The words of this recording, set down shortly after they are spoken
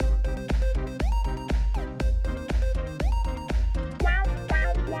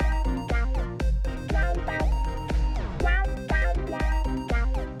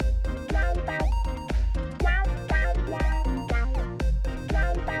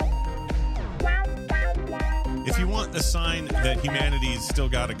if you want a sign that humanity's still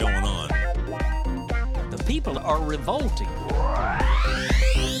got it going on. The people are revolting.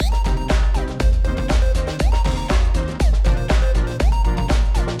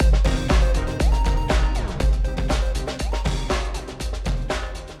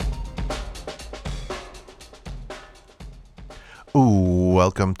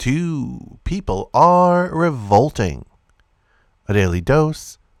 Welcome to People Are Revolting, a daily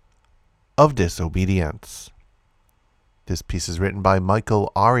dose of disobedience. This piece is written by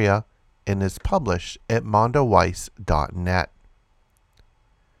Michael Aria and is published at mondoweiss.net.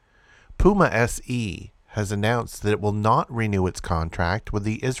 Puma SE has announced that it will not renew its contract with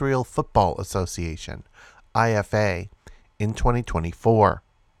the Israel Football Association, IFA, in 2024.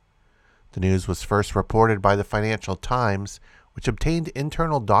 The news was first reported by the Financial Times, which obtained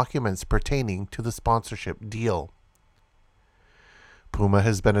internal documents pertaining to the sponsorship deal. Puma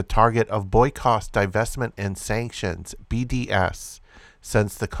has been a target of boycott, divestment, and sanctions, BDS,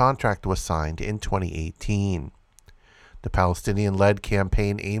 since the contract was signed in 2018. The Palestinian-led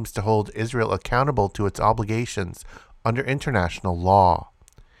campaign aims to hold Israel accountable to its obligations under international law.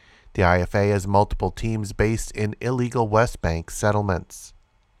 The IFA has multiple teams based in illegal West Bank settlements.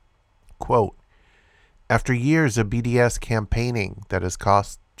 Quote, after years of BDS campaigning that has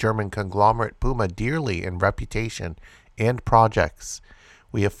cost German conglomerate Puma dearly in reputation and projects,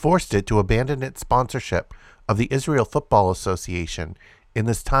 we have forced it to abandon its sponsorship of the Israel Football Association in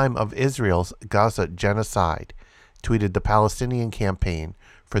this time of Israel's Gaza genocide, tweeted the Palestinian Campaign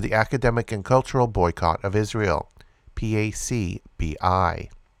for the Academic and Cultural Boycott of Israel, PACBI.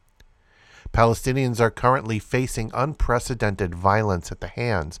 Palestinians are currently facing unprecedented violence at the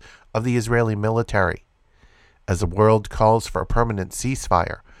hands of the Israeli military. As the world calls for a permanent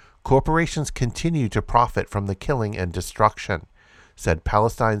ceasefire, corporations continue to profit from the killing and destruction, said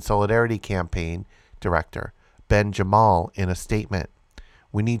Palestine Solidarity Campaign Director Ben Jamal in a statement.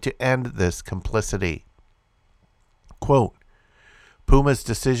 We need to end this complicity. Quote, Puma's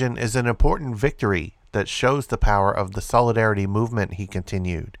decision is an important victory that shows the power of the solidarity movement, he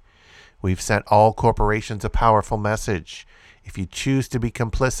continued. We've sent all corporations a powerful message. If you choose to be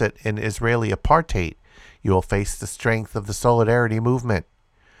complicit in Israeli apartheid, you will face the strength of the solidarity movement.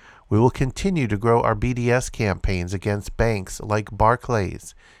 We will continue to grow our BDS campaigns against banks like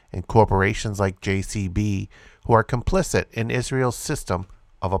Barclays and corporations like JCB who are complicit in Israel's system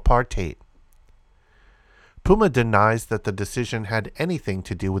of apartheid. Puma denies that the decision had anything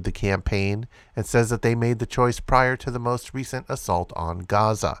to do with the campaign and says that they made the choice prior to the most recent assault on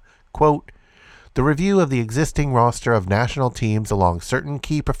Gaza. Quote, the review of the existing roster of national teams along certain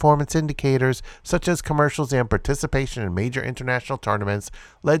key performance indicators, such as commercials and participation in major international tournaments,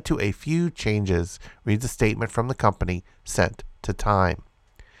 led to a few changes, reads a statement from the company sent to Time.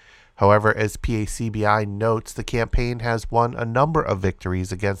 However, as PACBI notes, the campaign has won a number of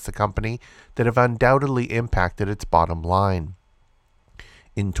victories against the company that have undoubtedly impacted its bottom line.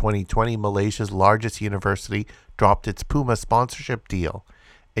 In 2020, Malaysia's largest university dropped its Puma sponsorship deal,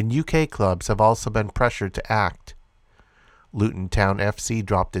 and UK clubs have also been pressured to act. Luton Town FC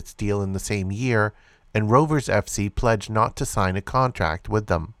dropped its deal in the same year, and Rovers FC pledged not to sign a contract with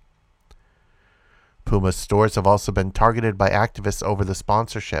them. Puma's stores have also been targeted by activists over the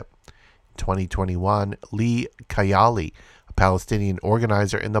sponsorship. In 2021, Lee Kayali, a Palestinian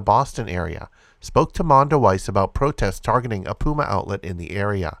organizer in the Boston area, spoke to Mondo Weiss about protests targeting a Puma outlet in the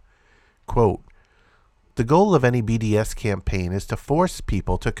area. Quote, the goal of any BDS campaign is to force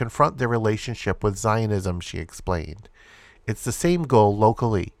people to confront their relationship with Zionism, she explained. It's the same goal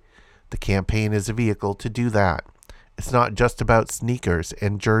locally. The campaign is a vehicle to do that. It's not just about sneakers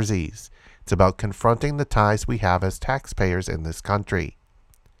and jerseys. It's about confronting the ties we have as taxpayers in this country.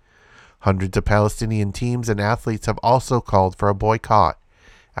 Hundreds of Palestinian teams and athletes have also called for a boycott.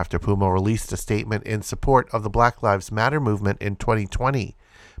 After Puma released a statement in support of the Black Lives Matter movement in 2020,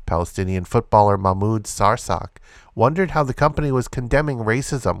 Palestinian footballer Mahmoud Sarsak wondered how the company was condemning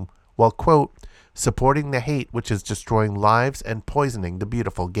racism while, quote, supporting the hate which is destroying lives and poisoning the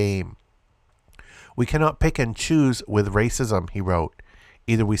beautiful game. We cannot pick and choose with racism, he wrote.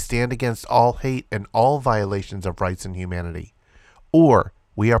 Either we stand against all hate and all violations of rights and humanity, or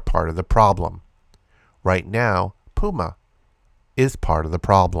we are part of the problem. Right now, Puma is part of the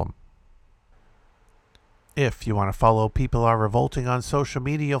problem. If you want to follow People Are Revolting on social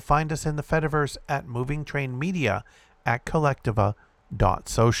media, you'll find us in the Fediverse at Moving Train Media at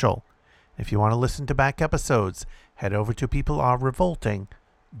collectiva.social. If you want to listen to back episodes, head over to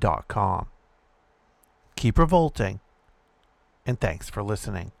peoplearerevolting.com. Keep revolting, and thanks for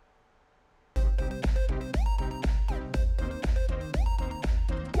listening.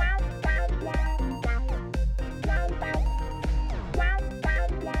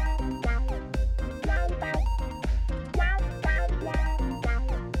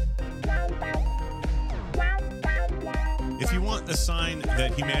 If you want a sign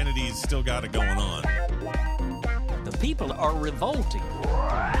that humanity's still got it going on, The people are revolting.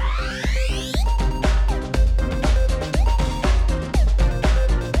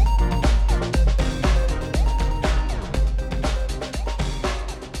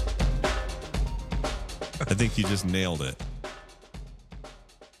 I think you just nailed it.